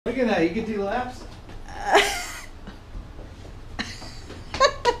Look at that, you can do laps?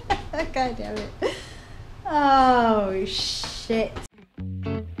 God damn it. Oh, shit.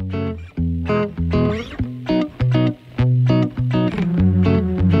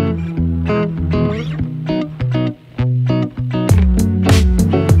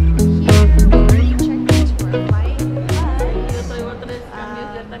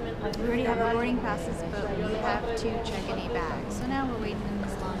 We already have our boarding passes, but we have to check any bags. So now we're waiting in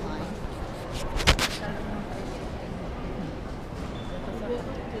this long line.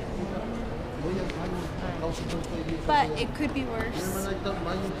 But it could be worse. At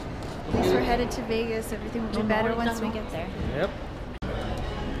least we're headed to Vegas. Everything will be better once we get there. Yep.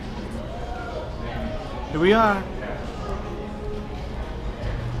 Here we are.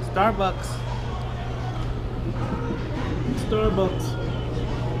 Starbucks. Starbucks.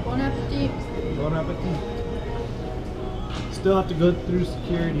 Bon appetit. Bon appetit. Still have to go through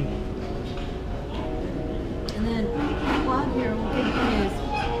security. And then while here, we'll give you his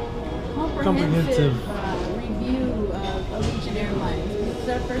comprehensive review of Allegiant Airlines. This is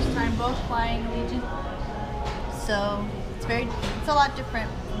our first time both flying Allegiant. So it's a lot different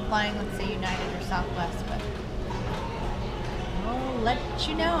from flying, let's say, United or Southwest, but we'll let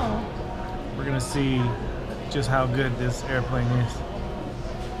you know. We're gonna see just how good this airplane is.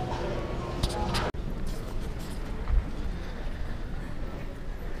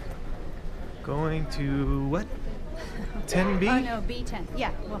 Going to what? 10B? Oh no, B10.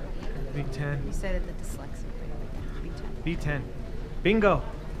 Yeah, well, B10. you said it the dyslexic way. B10. B10. Bingo!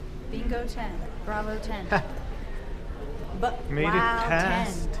 Bingo 10. Bravo 10. But Made wow, it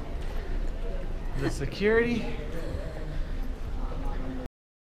past 10. the security.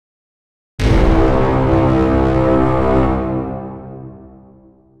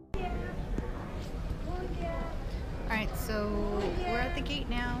 Alright, so we're at the gate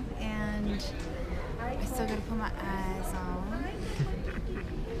now, and I still gotta put my eyes on,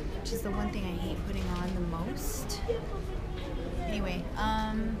 which is the one thing I hate putting on the most. Anyway,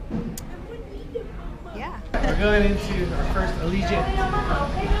 yeah. We're going into our first Allegiant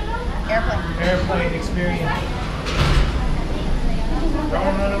airplane experience.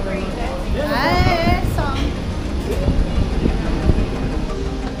 Don't run over. I saw him.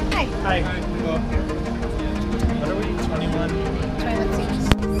 Hi. Hi. What are we? 21? 21 seats.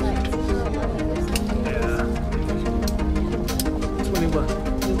 Yeah. 21.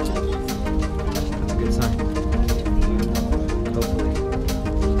 That's a good sign. Hopefully.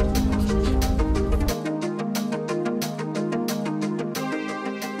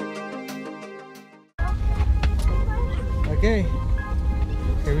 Okay.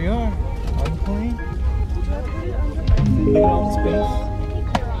 Here we are. On the plane. Big old space.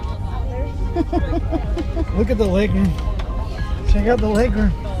 Look at the legroom. Check out the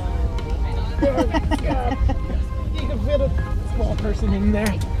legroom. You can fit a small person in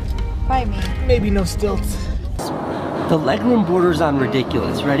there. By me. Maybe no stilts. The legroom borders on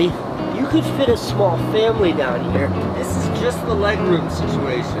ridiculous. Ready? You could fit a small family down here. This is just the legroom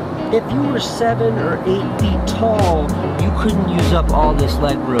situation. If you were 7 or 8 feet tall, you couldn't use up all this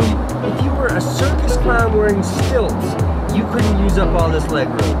legroom. If you were a circus clown wearing stilts, you couldn't use up all this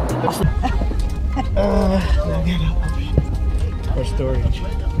legroom. Now get up. Or storage.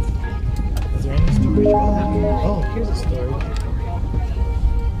 Is there any storage? Oh, here's a storage.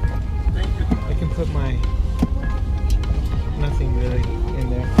 I can put my nothing really in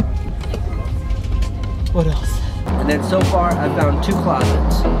there. What else? And then so far, I've found 2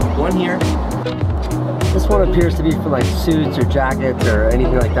 closets. One here. This one appears to be for like suits or jackets or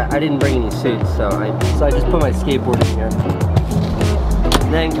anything like that. I didn't bring any suits, so I just put my skateboard in here.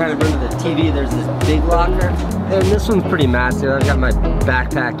 And then kind of under the TV, there's this big locker. And this one's pretty massive. I've got my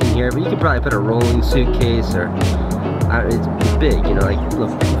backpack in here, but you could probably put a rolling suitcase or it's big, you know, like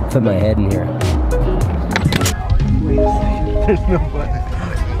look, put my head in here. Wait a second. There's no button.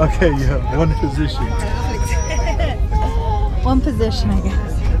 Okay, you have one position. One position, I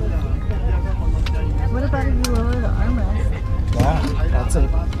guess. What about if you lower the armrest? Wow, that's a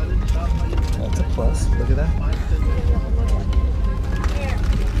plus. Look at that.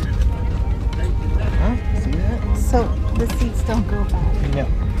 Huh? See that? So the seats don't go back. No.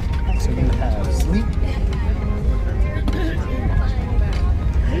 So you have sleep.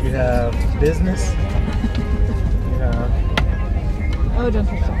 You have business. You have Oh, don't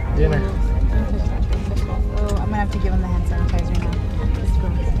touch that. dinner. Don't touch that. Oh, I'm gonna have to give him the hand sanitizer now. It's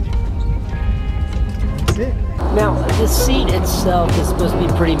gross. That's it. Now, the seat itself is supposed to be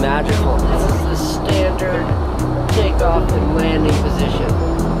pretty magical. This is the standard takeoff and landing position.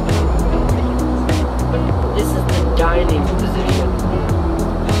 This is the dining position.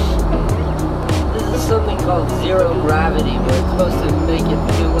 called zero gravity, where it's supposed to make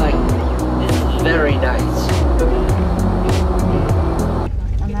it feel like this is very nice.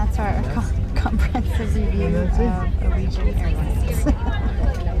 And that's our comprehensive review of Norwegian Airlines.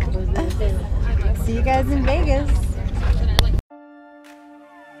 See you guys in Vegas.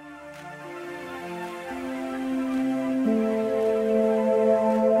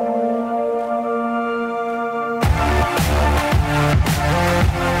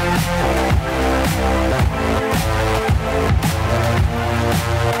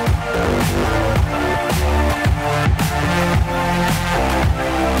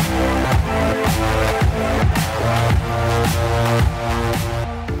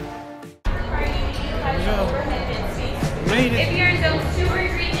 Made it. If you're in zone 2 or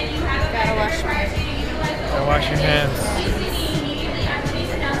 3 and you have a Gotta wash my hands. Gotta wash your hands.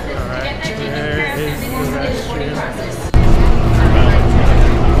 Alright, there is the restroom.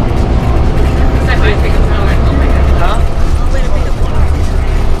 Huh?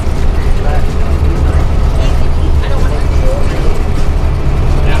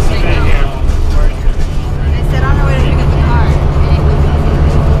 Yes, okay, yeah. I said on our way to pick up the car.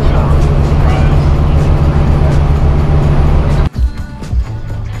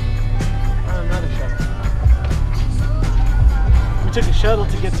 Another shuttle. We took a shuttle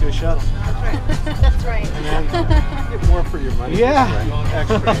to get to a shuttle. That's right. And then, Get more for your money. yeah.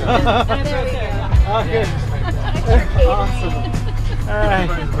 Extra. There we go. Okay. Awesome. Alright.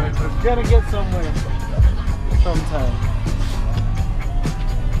 Gonna get somewhere. Sometime.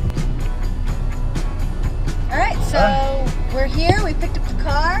 Alright, so we're here. We picked up the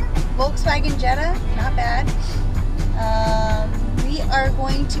car. Volkswagen Jetta. Not bad. We are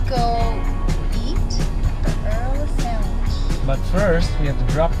going to go eat the Earl sandwich. But first, we have to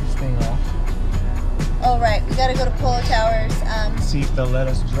drop this thing off. Oh, right. We gotta go to Polo Towers. See if they'll let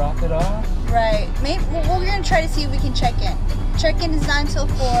us drop it off. Right. Maybe we're gonna try to see if we can check in. Check-in is 9 till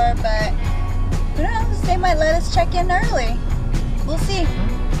 4, but who knows? They might let us check in early. We'll see.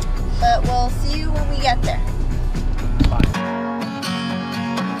 But we'll see you when we get there. Bye.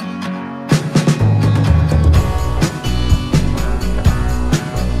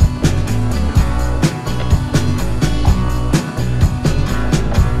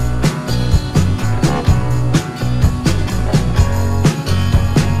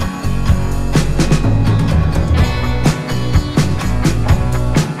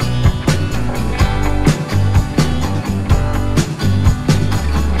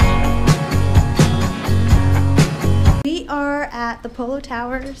 At the Polo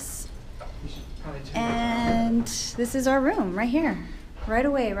Towers, and this is our room right here, right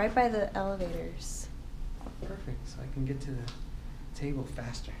away, right by the elevators. Perfect, so I can get to the table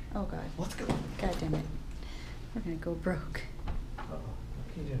faster. Oh God, Let's go. God damn it, we're gonna go broke. Uh-oh.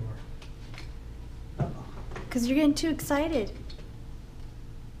 Okay, didn't work. Uh-oh. Cause you're getting too excited.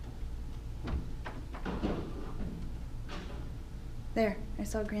 There, I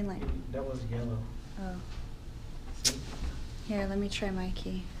saw a green light. That was yellow. Oh. Here, let me try my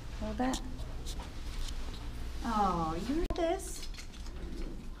key. Hold that. Oh, you hold this.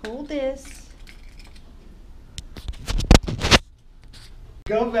 Hold this.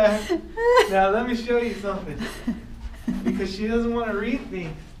 Go back. Now let me show you something. Because she doesn't want to read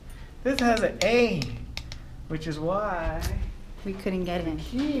things. This has an A, which is why We couldn't get in.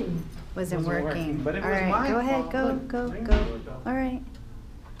 key Wasn't working. But it All was right, my go ahead, fault. go, Look, go, ring go. the doorbell. All right.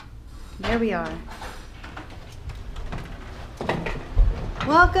 There we are.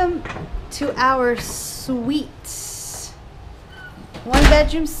 Welcome to our suite.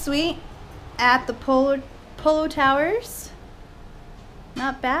 1-bedroom suite at the Polo Towers.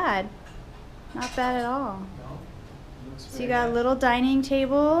 Not bad. Not bad at all. No, looks So you very got a nice. little dining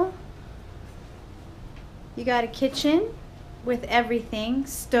table. You got a kitchen with everything.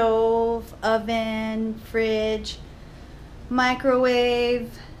 Stove, oven, fridge,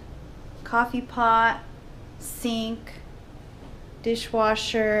 microwave, coffee pot, sink,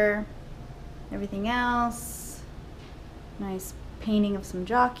 dishwasher, everything else. Nice painting of some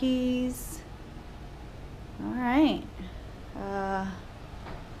jockeys. All right.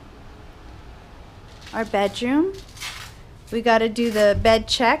 Our bedroom. We got to do the bed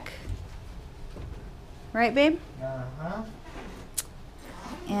check. Right, babe? Uh-huh.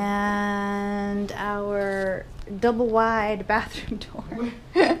 And our double wide bathroom door.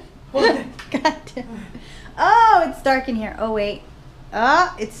 What? God damn. Oh, it's dark in here. Oh, wait.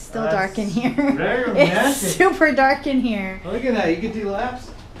 Oh, it's still dark in here. very It's romantic. super dark in here. Look at that. You can do laps.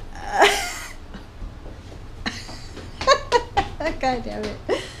 God damn it.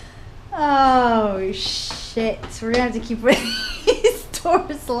 Oh, shit. So we're going to have to keep these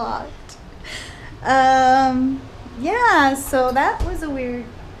doors locked. Yeah, so that was a weird,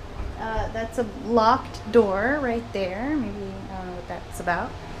 that's a locked door right there. Maybe, I don't know what that's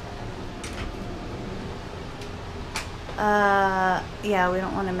about. Yeah, we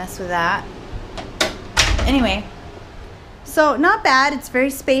don't want to mess with that. Anyway, so not bad. It's very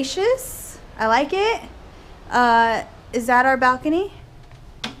spacious. I like it. Is that our balcony?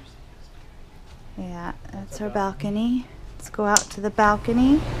 Yeah, that's our balcony. Let's go out to the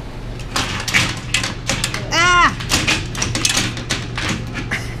balcony. Ah!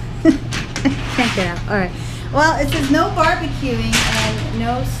 Can't get out. All right. Well, it says no barbecuing and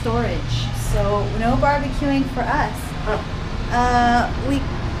no storage. So no barbecuing for us. We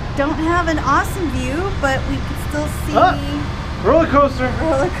don't have an awesome view, but we can still see roller coaster.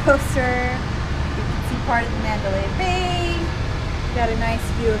 Roller coaster. You can see part of the Mandalay Bay. Got a nice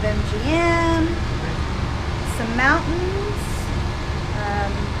view of MGM. Some mountains.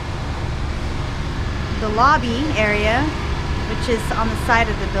 The lobby area, which is on the side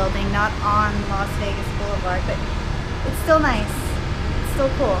of the building, not on Las Vegas Boulevard, but it's still nice. It's still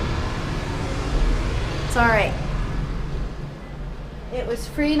cool. It's alright. It was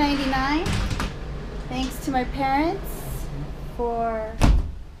free $99. Thanks to my parents for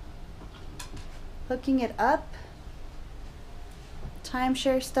hooking it up.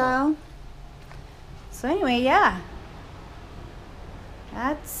 Timeshare style. So anyway, yeah.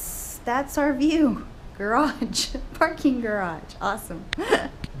 That's our view. Garage. Parking garage. Awesome.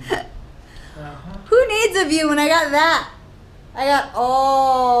 Who needs a view when I got that? I got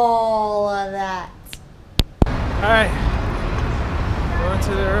all of that. Alright. Going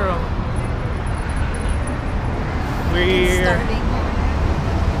to the Earl. We're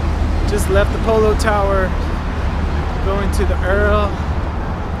just left the Polo Tower. Going to the Earl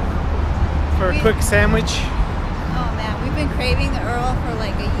for a quick sandwich. Oh man, we've been craving the Earl for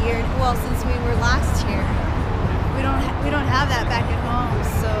like a year. Well, since we were last here. We don't have that back at home,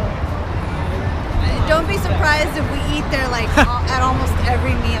 so don't be surprised if we eat there like at almost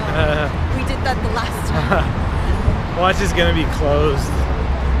every meal. We did that the last time. Watch is gonna be closed.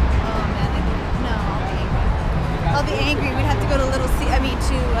 Oh man, no, I'll be angry. We'd have to go to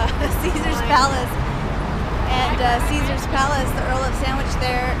Caesar's Palace, and Caesar's Palace, the Earl of Sandwich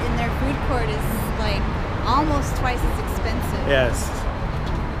there in their food court is like almost twice as expensive. Yes.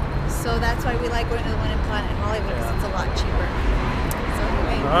 So that's why we like going to the one in Planet Hollywood, because it's a lot cheaper. So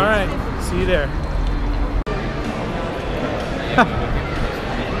anyway. All right, see you there.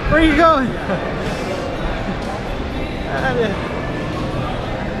 Where are you going?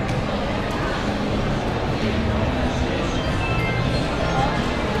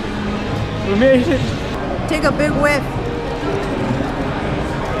 We made it. Take a big whiff.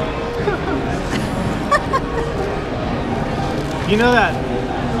 You know that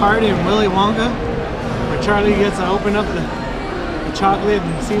part in Willy Wonka where Charlie gets to open up the chocolate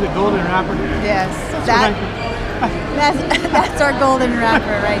and see the golden wrapper? Yes, that's our golden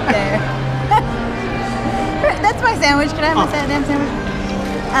wrapper right there. That's my sandwich. Can I have my damn sandwich?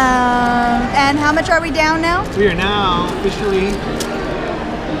 And how much are we down now? We are now officially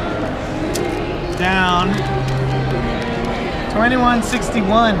down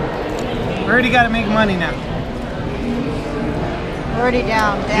 $21.61. We already got to make money now. We're already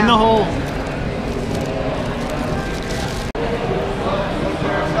down. In the hole.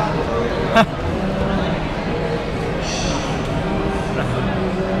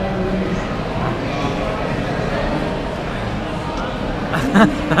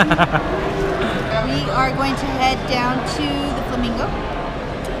 We are going to head down to the Flamingo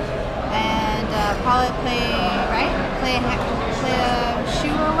and probably play a shoe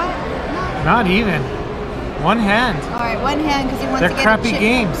or what? Not even. One hand. All right, one hand because he wants to get crappy a chip.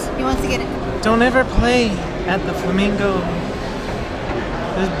 games. He wants to get it. Don't ever play at the Flamingo.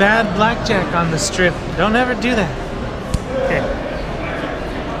 There's bad blackjack on the strip. Don't ever do that. Okay.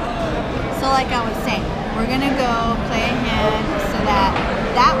 So like I was saying, we're gonna go play a hand so that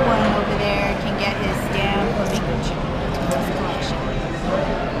that one over there can get his damn Flamingo chip, his collection,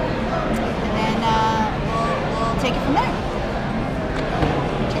 and then we'll take it from there.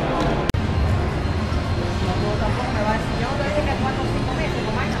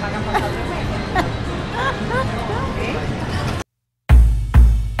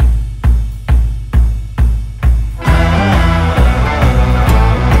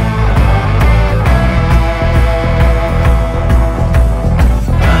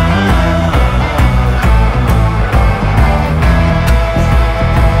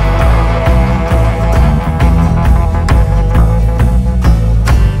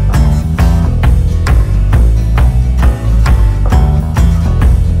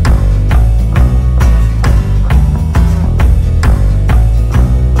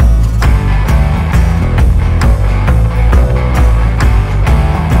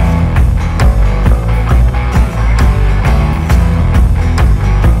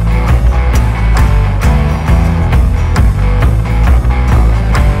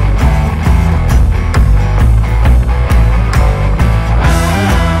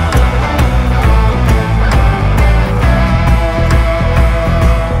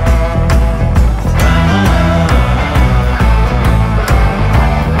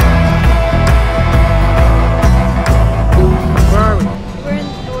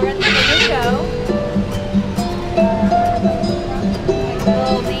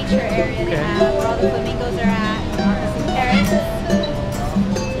 Okay. Where all the flamingos are at. Some parrots.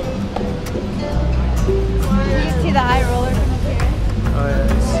 You see the high roller from up here? Oh yeah.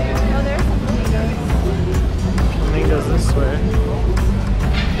 Oh, there's some flamingos. Flamingos this way.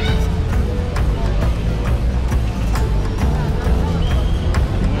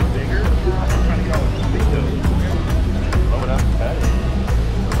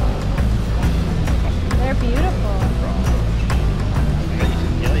 They're beautiful.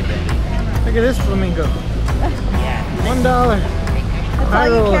 Look at this flamingo. $1. That's all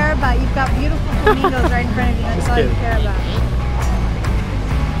you care about. You've got beautiful flamingos right in front of you. That's Just all you kidding. care about.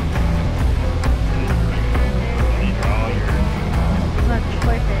 Look,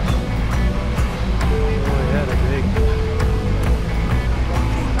 koi fish. Oh yeah, they're big.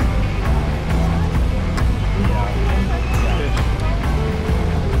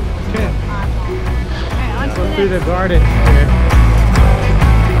 Okay, Alright, on to go the through the next. garden here.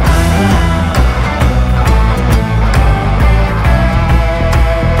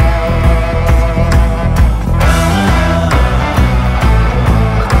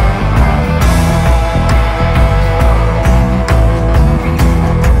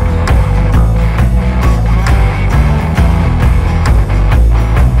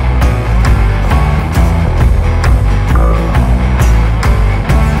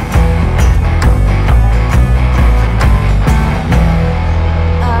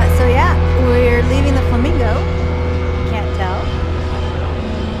 So yeah, we're leaving the Flamingo. Can't tell.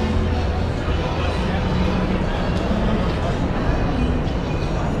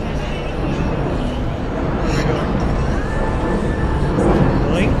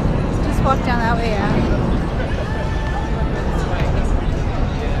 Link? Just walk down that way, yeah.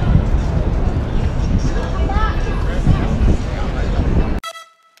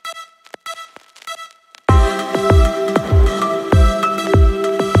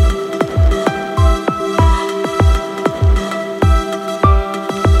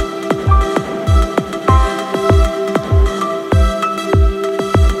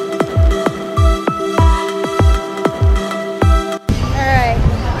 Alright.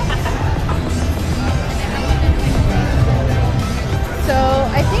 So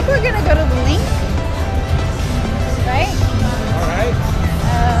I think we're gonna go to the link. Right? Alright.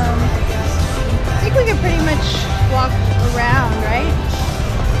 I think we can pretty much walk around, right?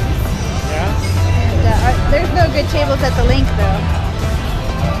 Yeah? And there's no good tables at the link though.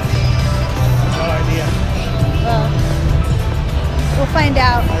 No idea. Well, we'll find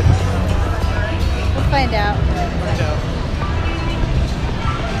out. We'll find out. Find out.